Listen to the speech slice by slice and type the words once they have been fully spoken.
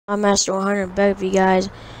I'm Master 100 back with you guys.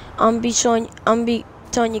 I'm be telling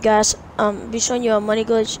you guys, be showing you a money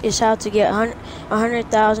glitch is how to get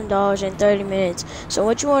 $100,000 in 30 minutes. So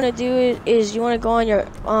what you want to do is you want to go on your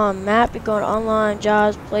map, you go to online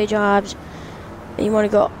jobs, play jobs, and you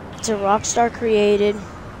want to go to Rockstar Created,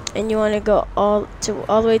 and you want to go all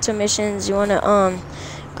the way to missions. You want to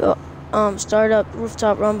go start up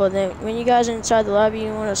rooftop rumble. Then when you guys are inside the lobby, you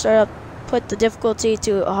want to start up, put the difficulty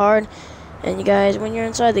to hard. And you guys, when you're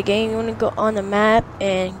inside the game, you want to go on the map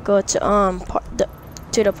and go to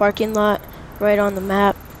the parking lot right on the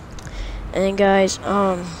map. And then guys,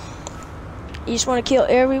 you just want to kill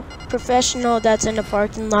every professional that's in the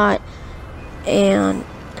parking lot. And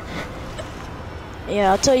yeah,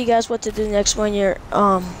 I'll tell you guys what to do next when you're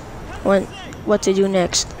what to do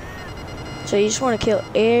next. So you just want to kill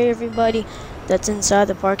everybody that's inside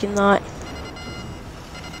the parking lot.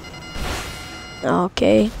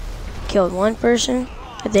 Okay. Killed one person,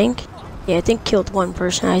 I think. Yeah, I think killed one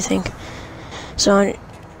person, I think. So you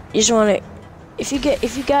just want to, if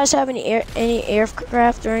you guys have any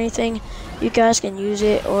aircraft or anything, you guys can use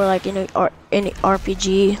it, or like any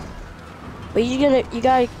RPG. But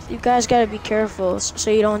you guys gotta be careful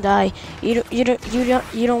so you don't die. You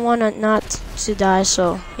don't want to not to die.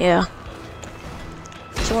 So yeah.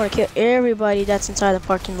 So you want to kill everybody that's inside the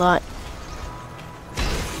parking lot.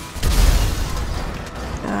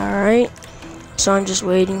 Alright, so I'm just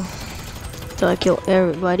waiting till I kill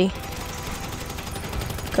everybody,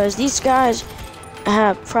 because these guys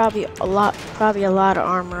have probably a lot of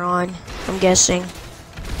armor on. I'm guessing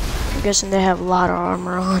they have a lot of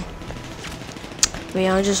armor on. But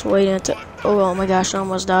yeah, I'm just waiting until. Oh my gosh, I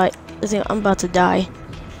almost died. I think I'm about to die.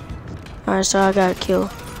 Alright, so I gotta kill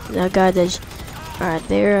that guy that's right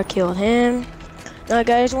there. I killed him. Now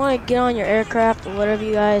guys, want to get on your aircraft or whatever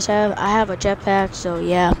you guys have. I have a jetpack, so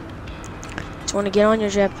yeah. Just want to get on your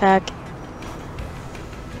jetpack.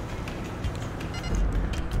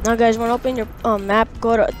 Now guys, want to open your map,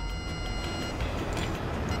 go to...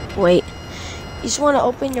 Wait. You just want to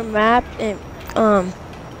open your map and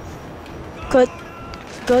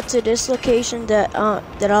go to this location that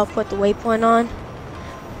I'll put the waypoint on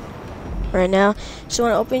right now. So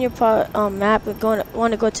want to open your map and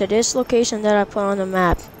want to go to this location that I put on the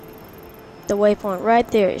map, the waypoint right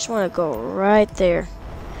there. You just want to go right there.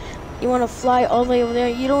 You want to fly all the way over there.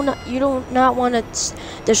 You do not want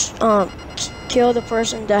to kill the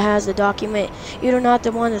person that has the document. You do not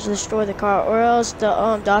want to destroy the car, or else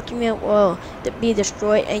the document will be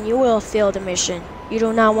destroyed and you will fail the mission. You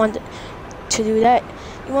do not want to do that.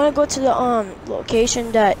 You want to go to the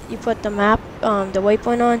location that you put the map, the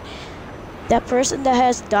waypoint on. That person that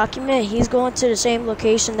has the document, he's going to the same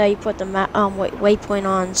location that you put the map waypoint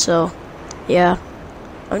on. So yeah,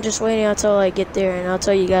 I'm just waiting until I get there, and I'll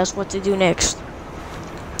tell you guys what to do next.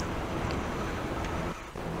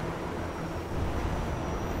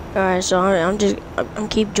 Alright, so I'm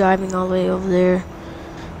keep driving all the way over there.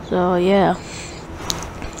 So yeah,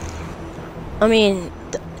 I mean,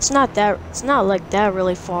 it's not like that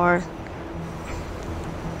really far,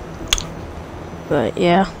 but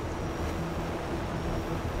yeah.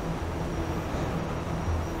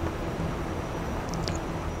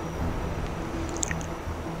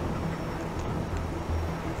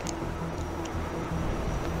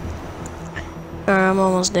 Alright, I'm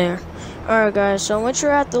almost there. Alright guys, so once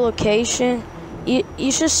you're at the location,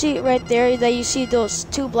 you should see right there that you see those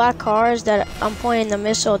two black cars that I'm pointing the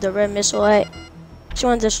red missile at. Just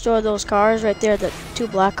want to destroy those cars right there, the two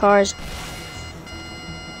black cars.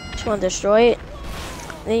 Just want to destroy it.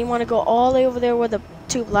 Then you want to go all the way over there where the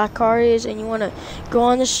two black car is, and you want to go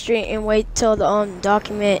on the street and wait till the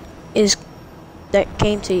document is that's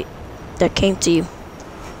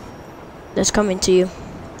coming to you.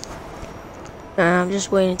 I'm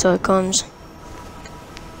just waiting until it comes.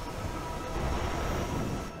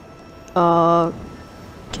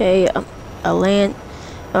 Okay, I land.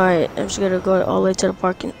 Alright, I'm just gonna go all the way to the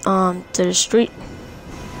parking, to the street.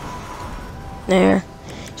 There.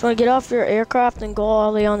 Just wanna get off your aircraft and go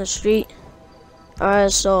all the way on the street.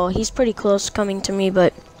 Alright, so he's pretty close coming to me,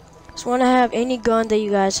 but just wanna have any gun that you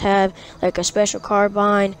guys have, like a special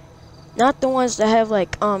carbine. Not the ones that have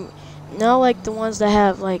like, not like the ones that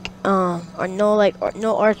have like or no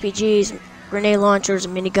RPGs, grenade launchers,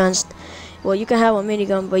 and miniguns. Well, you can have a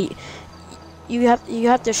minigun, but you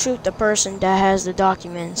have to shoot the person that has the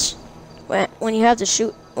documents. When you have to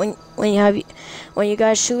shoot, when you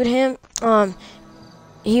guys shoot him, the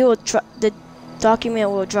document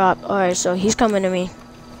will drop. All right, so he's coming to me.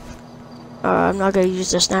 I'm not gonna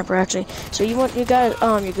use the sniper actually. So you got your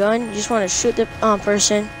gun. You just want to shoot the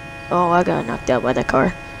person. Oh, I got knocked out by that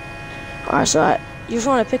car. Alright, so you just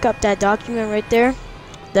want to pick up that document right there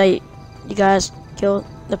that you guys killed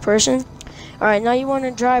the person. All right, now you want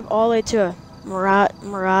to drive all the way to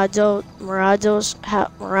Morado's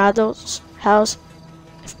house.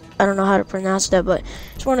 I don't know how to pronounce that, but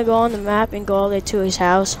just want to go on the map and go all the way to his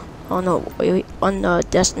house on the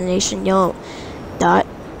destination yellow dot.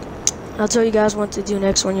 I'll tell you guys what to do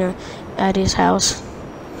next when you're at his house.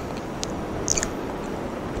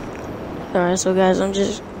 Alright, so guys, I'm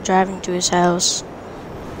just driving to his house.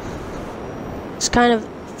 It's kind of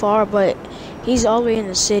far, but he's all the way in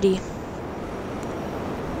the city.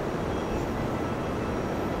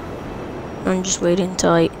 I'm just waiting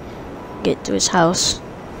until I get to his house.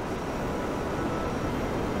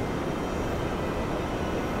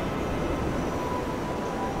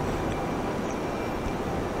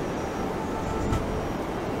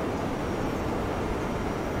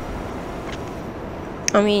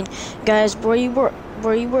 I mean, guys, where you were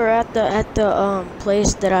at the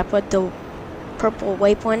place that I put the purple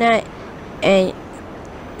waypoint at, and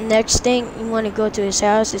next thing you want to go to his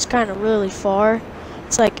house. It's kind of really far.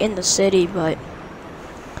 It's like in the city, but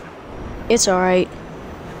it's alright.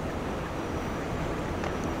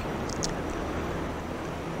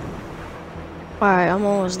 Alright, I'm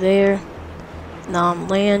almost there. Now I'm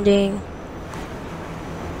landing.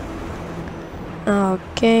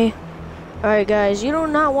 Okay. Alright guys, you do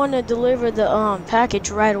not want to deliver the package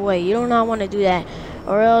right away. You do not want to do that,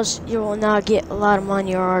 or else you will not get a lot of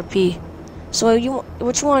money or RP. So what you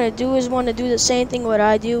want to do is do the same thing what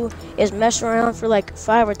I do, is mess around for like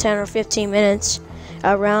 5 or 10 or 15 minutes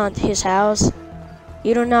around his house.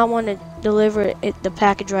 You do not want to deliver the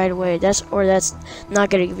package right away. That's not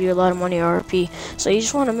gonna give you a lot of money or RP. So you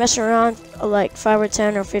just want to mess around like 5 or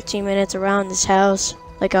 10 or 15 minutes around this house,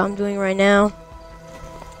 like I'm doing right now.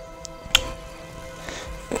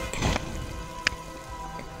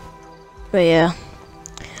 But yeah,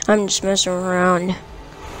 I'm just messing around.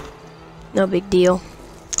 No big deal,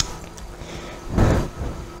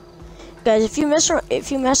 guys. If you mess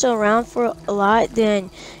around for a lot, then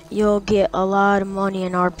you'll get a lot of money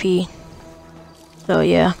in RP. So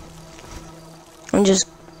yeah, I'm just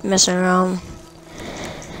messing around.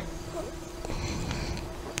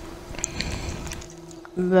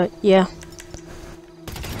 But yeah,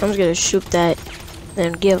 I'm just gonna shoot that,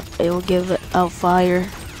 then it will give it out fire.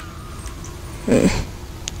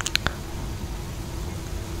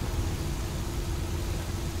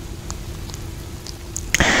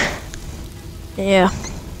 Yeah.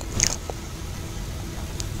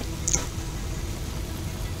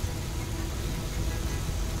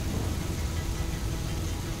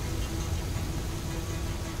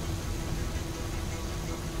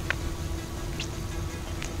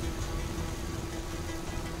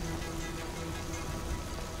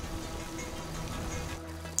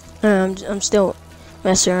 I'm still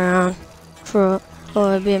messing around for a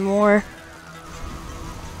little bit more.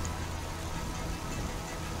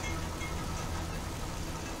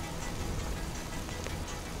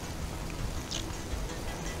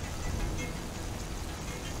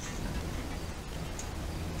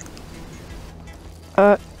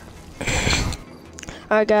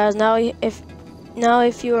 Alright guys, now if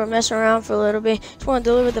you are messing around for a little bit, just want to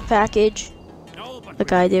deliver the package,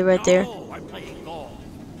 like I did right there. I'm playing goal.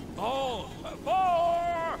 Goal.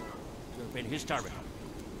 4! You've been hysterical.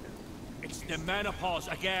 It's the menopause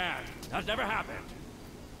again. That never happened.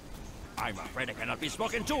 I'm afraid I cannot be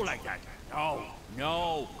spoken to like that. No,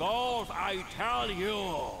 no, goals, I tell you.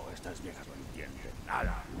 Estas viejas no entienden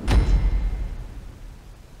nada.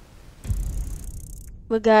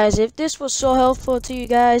 But guys, if this was so helpful to you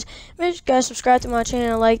guys, make sure you guys subscribe to my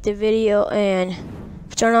channel, like the video, and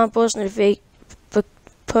turn on post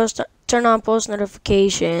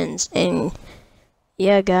notifications. And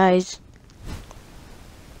yeah, guys,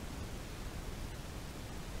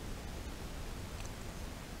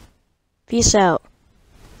 peace out.